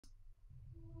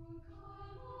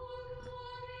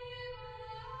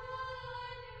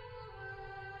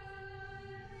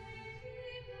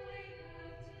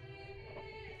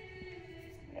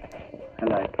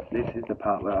This is the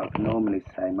part where I would normally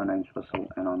say my name's Russell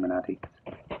and I'm an addict.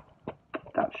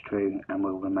 That's true and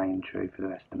will remain true for the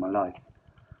rest of my life.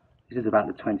 This is about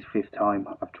the 25th time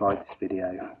I've tried this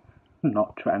video.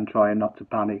 I'm trying not to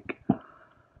panic.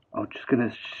 I'm just going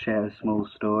to share a small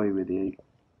story with you.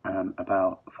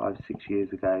 About 5-6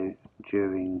 years ago,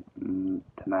 during the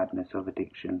madness of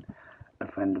addiction, a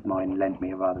friend of mine lent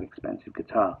me a rather expensive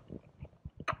guitar.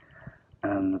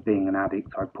 Being an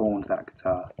addict, I pawned that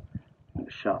guitar in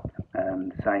the shop.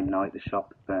 The same night, the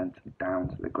shop burnt down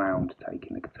to the ground,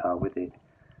 taking the guitar with it.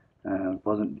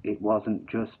 It wasn't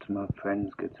just my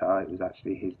friend's guitar; it was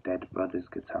actually his dead brother's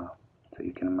guitar. So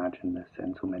you can imagine the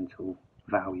sentimental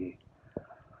value.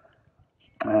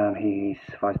 He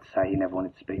suffice to say, he never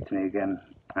wanted to speak to me again,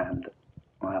 and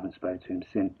I haven't spoken to him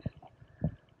since.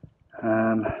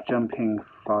 Jumping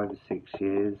 5 or 6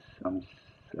 years, I'm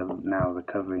now a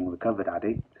recovered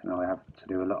addict, and I have to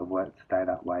do a lot of work to stay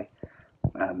that way.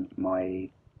 I'm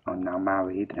now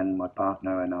married, and my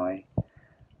partner and I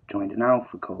joined an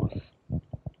Alpha course.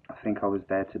 I think I was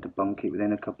there to debunk it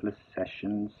within a couple of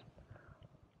sessions.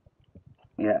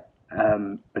 Yeah,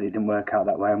 but it didn't work out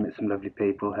that way. I met some lovely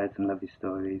people, heard some lovely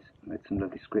stories, read some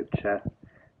lovely scripture,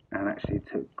 and actually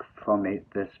took from it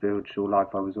the spiritual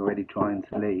life I was already trying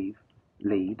to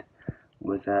lead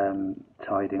was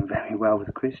tied in very well with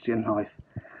the Christian life,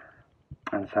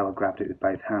 and so I grabbed it with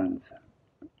both hands.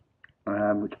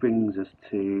 Which brings us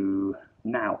to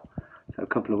now. So a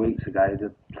couple of weeks ago,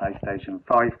 the PlayStation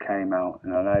 5 came out,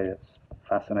 and I know it's a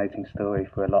fascinating story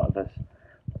for a lot of us,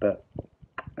 but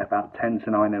about 10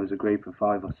 to 9 there was a group of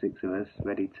 5 or 6 of us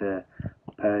ready to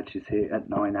purchase it at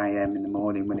 9 AM in the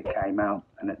morning when it came out,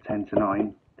 and at 10 to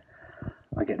 9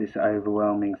 I get this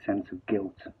overwhelming sense of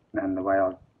guilt, and the way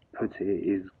I put it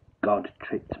is God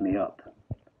tripped me up.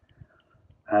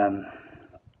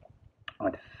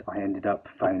 I ended up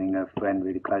phoning a friend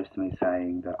really close to me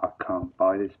saying that I can't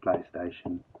buy this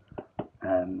PlayStation.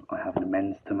 I have an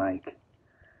amends to make,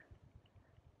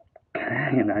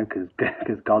 you know,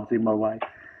 because God's in my way.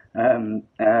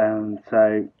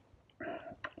 So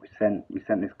we sent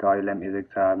this guy who lent me the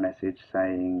guitar a message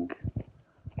saying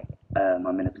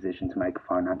I'm in a position to make a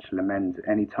financial amends.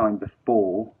 Any time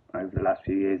before, over the last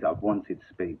few years, I've wanted to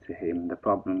speak to him. The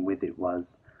problem with it was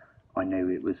I knew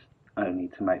it was only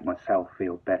to make myself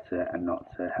feel better and not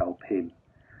to help him.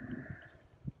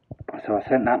 So I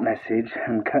sent that message,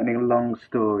 and cutting a long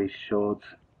story short,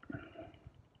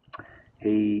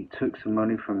 he took some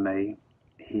money from me.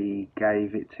 He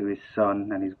gave it to his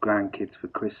son and his grandkids for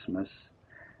Christmas,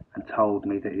 and told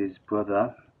me that his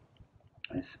brother,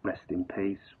 rest in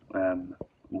peace,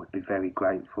 would be very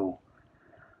grateful.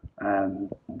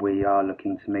 We are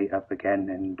looking to meet up again,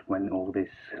 and when all this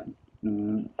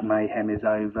mayhem is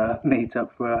over, meet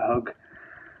up for a hug.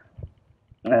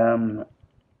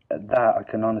 That I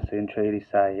can honestly and truly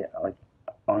say, I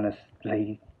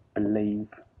honestly believe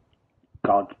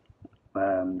God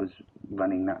was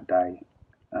running that day,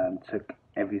 took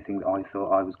everything that I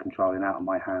thought I was controlling out of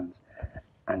my hands,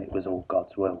 and it was all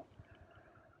God's will.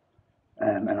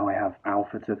 And I have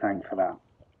Alpha to thank for that.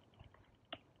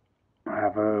 I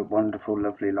have a wonderful,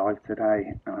 lovely life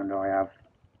today, and I have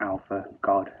Alpha,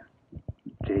 God,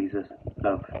 Jesus,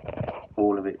 love,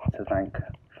 all of it to thank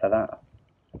for that.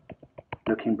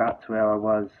 Looking back to where I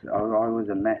was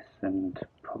a mess and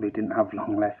probably didn't have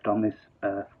long left on this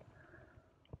earth.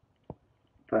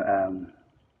 But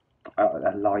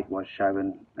a light was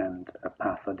shown and a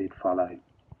path I did follow.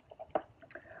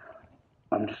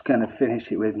 I'm just going to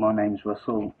finish it with my name's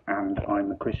Russell and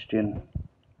I'm a Christian.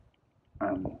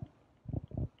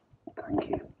 Thank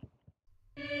you.